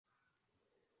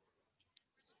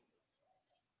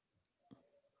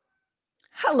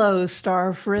Hello,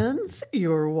 star friends.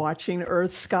 You're watching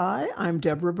Earth Sky. I'm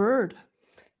Deborah Byrd.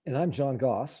 And I'm John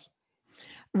Goss.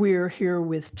 We're here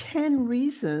with 10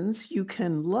 reasons you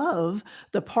can love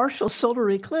the partial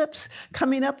solar eclipse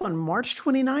coming up on March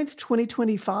 29th,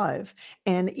 2025.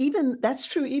 And even that's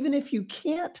true, even if you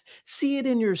can't see it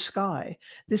in your sky,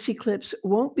 this eclipse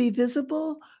won't be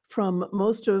visible from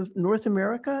most of North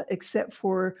America except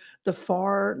for the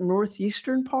far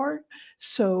northeastern part.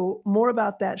 So, more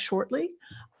about that shortly.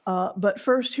 But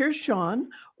first, here's John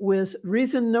with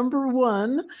reason number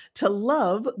one to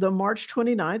love the March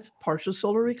 29th partial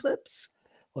solar eclipse.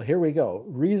 Well, here we go.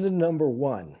 Reason number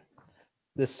one.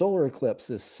 This solar eclipse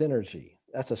is synergy.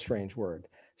 That's a strange word.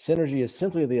 Synergy is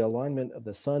simply the alignment of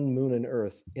the sun, moon, and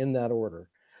earth in that order.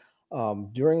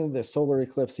 During the solar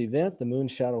eclipse event, the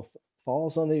moon's shadow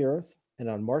falls on the earth, and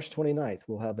on March 29th,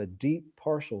 we'll have a deep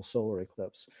partial solar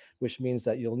eclipse, which means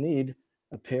that you'll need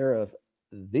a pair of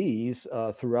these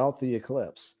throughout the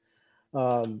eclipse.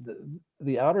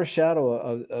 The outer shadow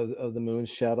of the moon's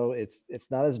shadow,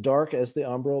 it's not as dark as the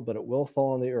umbra, but it will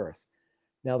fall on the earth.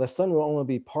 Now, the sun will only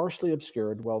be partially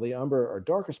obscured, while the umbra, or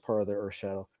darkest part of the earth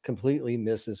shadow, completely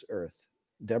misses earth.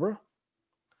 Deborah?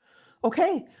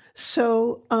 Okay,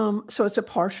 so it's a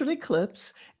partial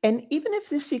eclipse, and even if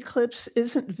this eclipse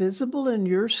isn't visible in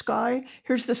your sky,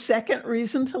 here's the second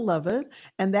reason to love it,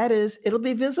 and that is it'll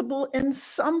be visible in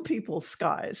some people's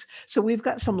skies. So we've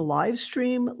got some live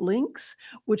stream links,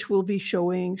 which we'll be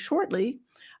showing shortly.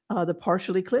 The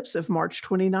partial eclipse of March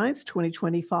 29th,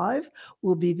 2025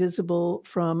 will be visible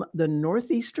from the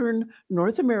northeastern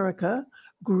North America,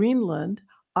 Greenland,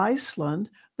 Iceland,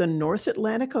 the North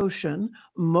Atlantic Ocean,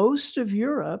 most of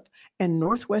Europe, and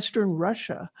northwestern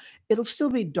Russia. It'll still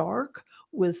be dark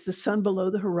with the sun below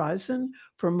the horizon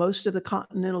for most of the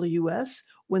continental US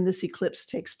when this eclipse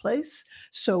takes place.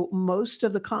 So most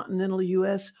of the continental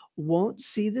US won't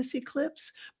see this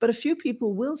eclipse, but a few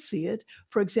people will see it.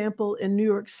 For example, in New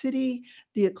York City,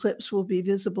 the eclipse will be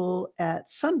visible at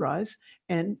sunrise,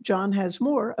 and John has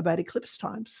more about eclipse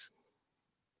times.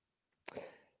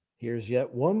 Here's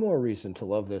yet one more reason to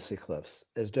love this eclipse.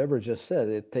 As Deborah just said,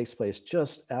 it takes place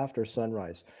just after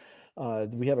sunrise.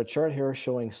 We have a chart here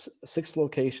showing six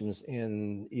locations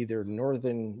in either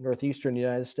northeastern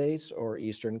United States or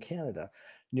eastern Canada.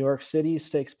 New York City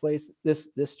takes place.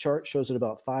 This chart shows it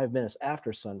about 5 minutes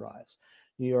after sunrise.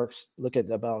 New York's look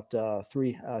at about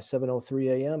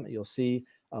 7:03 a.m. You'll see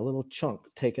a little chunk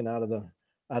taken out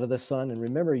of the sun. And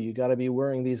remember, you got to be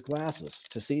wearing these glasses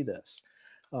to see this.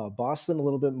 Boston a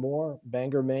little bit more,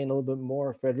 Bangor, Maine a little bit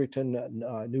more, Fredericton,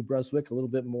 New Brunswick a little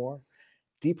bit more.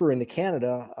 Deeper into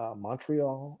Canada,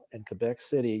 Montreal and Quebec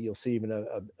City, you'll see even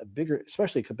a bigger,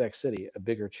 especially Quebec City, a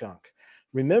bigger chunk.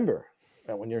 Remember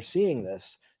that when you're seeing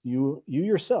this, you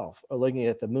yourself are looking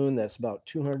at the moon that's about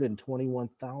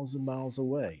 221,000 miles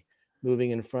away,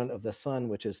 moving in front of the sun,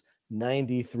 which is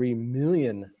 93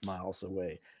 million miles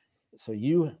away. So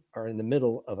you are in the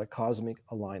middle of a cosmic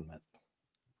alignment.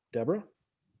 Deborah?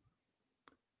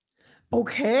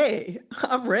 Okay,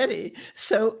 I'm ready.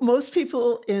 So most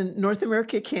people in North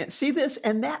America can't see this,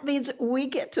 and that means we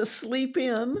get to sleep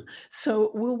in. So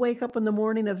we'll wake up in the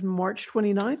morning of March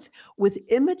 29th with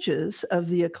images of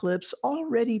the eclipse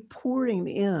already pouring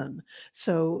in.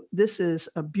 So this is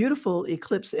a beautiful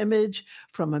eclipse image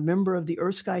from a member of the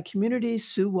Earth Sky community,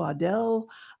 Sue Waddell.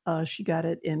 She got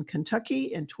it in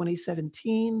Kentucky in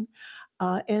 2017.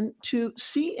 And to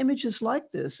see images like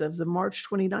this of the March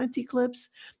 29th eclipse,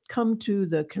 come to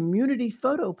the community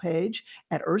photo page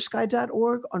at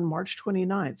earthsky.org on March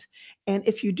 29th. And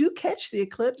if you do catch the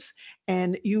eclipse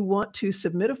and you want to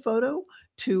submit a photo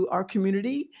to our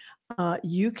community,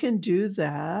 you can do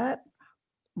that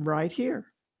right here.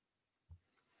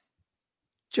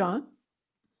 John?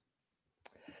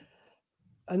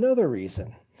 Another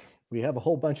reason, we have a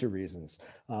whole bunch of reasons.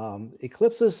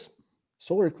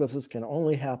 Solar eclipses can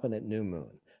only happen at new moon.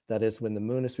 That is when the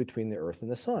moon is between the earth and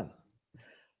the sun.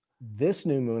 This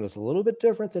new moon is a little bit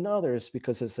different than others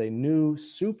because it's a new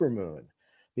supermoon,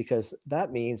 because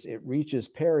that means it reaches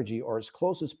perigee or its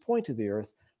closest point to the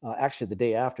earth, actually the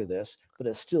day after this, but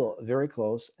it's still very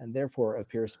close and therefore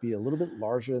appears to be a little bit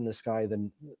larger in the sky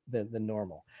than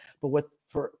normal. But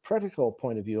for a practical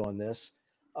point of view on this,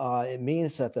 it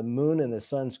means that the moon and the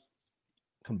sun's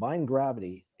combined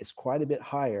gravity is quite a bit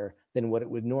higher than what it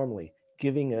would normally,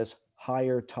 giving us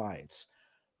higher tides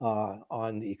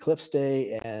on the eclipse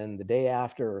day and the day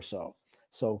after or so.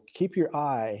 So keep your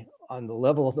eye on the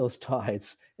level of those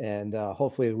tides, and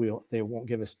hopefully they won't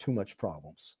give us too much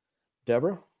problems.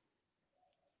 Deborah?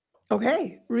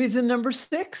 Okay, reason number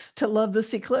 6 to love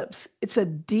this eclipse. It's a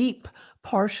deep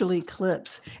partial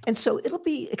eclipse. And so it'll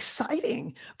be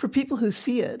exciting for people who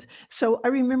see it. So I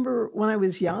remember when I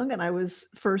was young and I was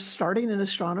first starting in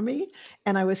astronomy,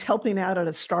 and I was helping out at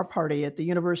a star party at the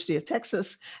University of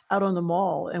Texas out on the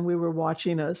mall, and we were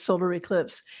watching a solar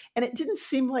eclipse. And it didn't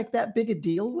seem like that big a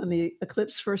deal when the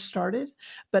eclipse first started.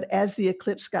 But as the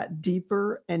eclipse got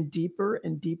deeper and deeper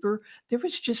and deeper, there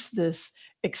was just this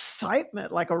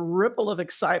excitement, like a ripple of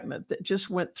excitement that just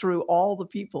went through all the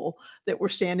people that were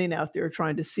standing out there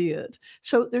trying to see it.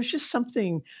 So there's just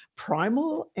something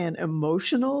primal and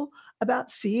emotional about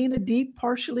seeing a deep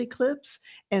partial eclipse.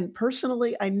 And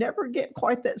personally, I never get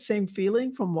quite that same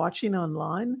feeling from watching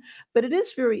online, but it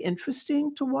is very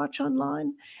interesting to watch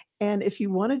online. And if you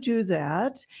want to do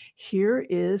that, here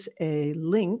is a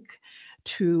link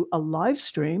to a live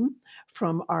stream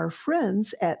from our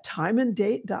friends at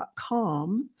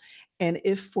timeanddate.com. And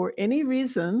if for any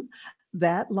reason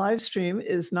that live stream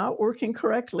is not working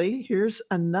correctly, here's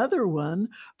another one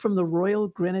from the Royal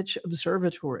Greenwich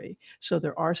Observatory. So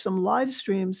there are some live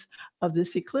streams of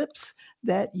this eclipse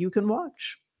that you can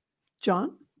watch.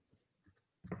 John?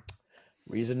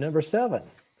 Reason number 7,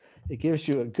 it gives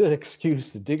you a good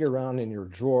excuse to dig around in your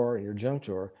drawer, in your junk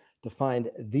drawer, to find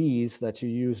these that you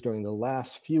used during the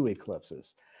last few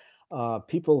eclipses.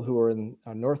 People who are in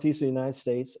northeast of the United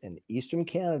States and eastern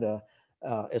Canada,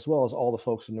 as well as all the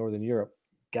folks in northern Europe,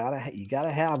 you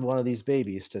gotta have one of these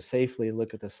babies to safely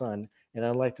look at the sun. And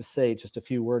I'd like to say just a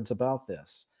few words about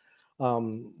this.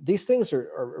 These things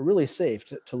are really safe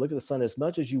to look at the sun as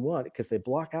much as you want, because they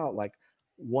block out like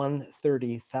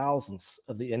 1/30,000th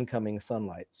of the incoming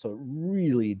sunlight. So it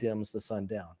really dims the sun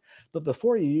down. But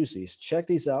before you use these, check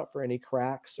these out for any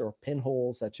cracks or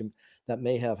pinholes that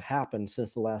may have happened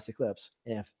since the last eclipse.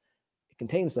 And if it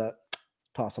contains that,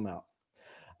 toss them out.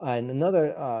 And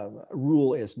another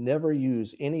rule is never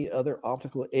use any other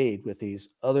optical aid with these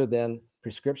other than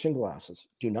prescription glasses.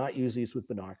 Do not use these with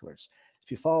binoculars.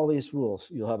 If you follow these rules,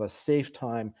 you'll have a safe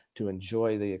time to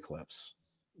enjoy the eclipse.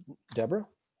 Deborah?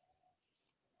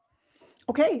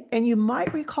 Okay, and you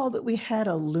might recall that we had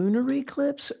a lunar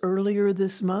eclipse earlier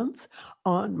this month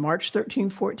on March 13,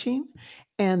 14,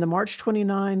 and the March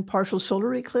 29 partial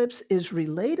solar eclipse is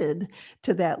related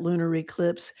to that lunar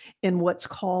eclipse in what's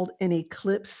called an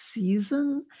eclipse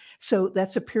season. So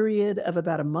that's a period of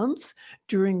about a month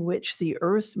during which the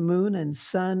Earth, Moon, and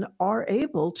Sun are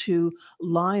able to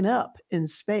line up in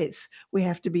space. We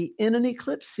have to be in an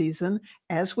eclipse season,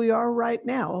 as we are right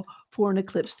now, for an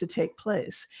eclipse to take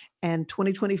place. And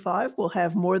 2025 will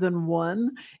have more than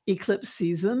one eclipse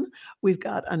season. We've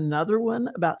got another one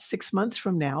about 6 months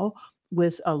from now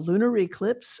with a lunar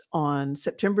eclipse on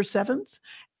September 7th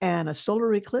and a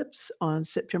solar eclipse on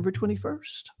September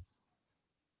 21st.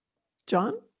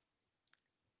 John?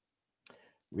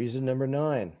 Reason number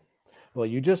 9. Well,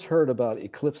 you just heard about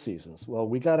eclipse seasons. Well,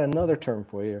 we got another term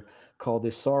for you called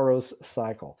the Saros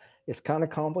cycle. It's kind of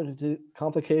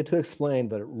complicated to explain,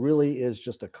 but it really is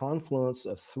just a confluence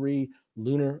of 3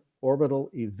 lunar orbital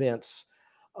events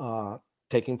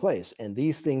taking place. And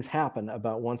these things happen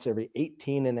about once every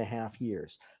 18 and a half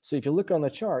years. So if you look on the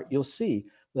chart, you'll see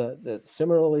the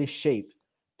similarly shaped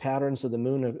patterns of the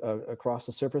moon across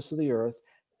the surface of the Earth,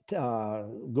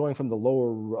 going from the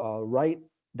lower right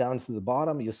down to the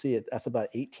bottom. You'll see it. That's about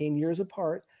 18 years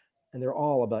apart, and they're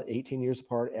all about 18 years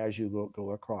apart as you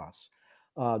go across.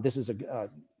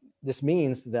 This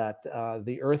means that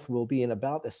the Earth will be in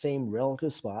about the same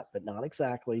relative spot, but not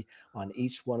exactly on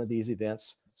each one of these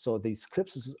events. So these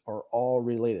eclipses are all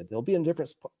related. They'll be in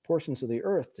different portions of the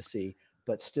Earth to see,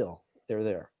 but still, they're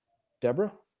there.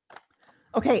 Deborah?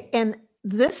 Okay, and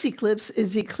this eclipse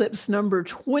is eclipse number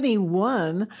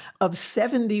 21 of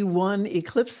 71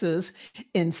 eclipses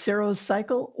in Saros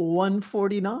cycle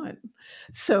 149.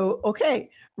 So, okay,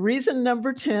 reason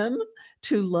number 10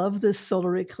 to love this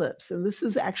solar eclipse. And this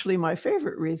is actually my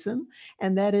favorite reason,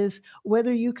 and that is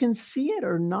whether you can see it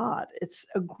or not. It's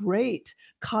a great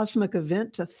cosmic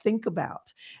event to think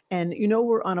about. And you know,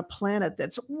 we're on a planet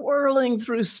that's whirling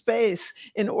through space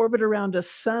in orbit around a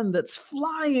sun that's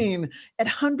flying at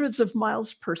hundreds of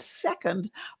miles per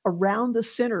second around the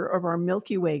center of our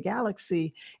Milky Way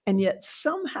galaxy. And yet,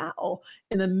 somehow,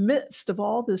 in the midst of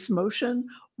all this motion,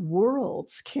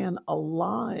 worlds can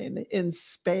align in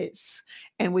space.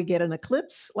 And we get an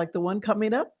eclipse like the one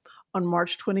coming up on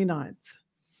March 29th.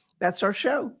 That's our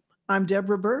show. I'm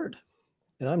Deborah Byrd.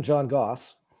 And I'm John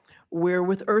Goss. We're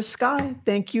with Earth Sky.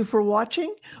 Thank you for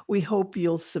watching. We hope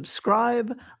you'll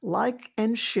subscribe, like,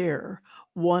 and share.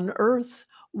 One Earth,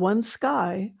 one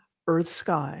sky, Earth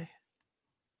Sky.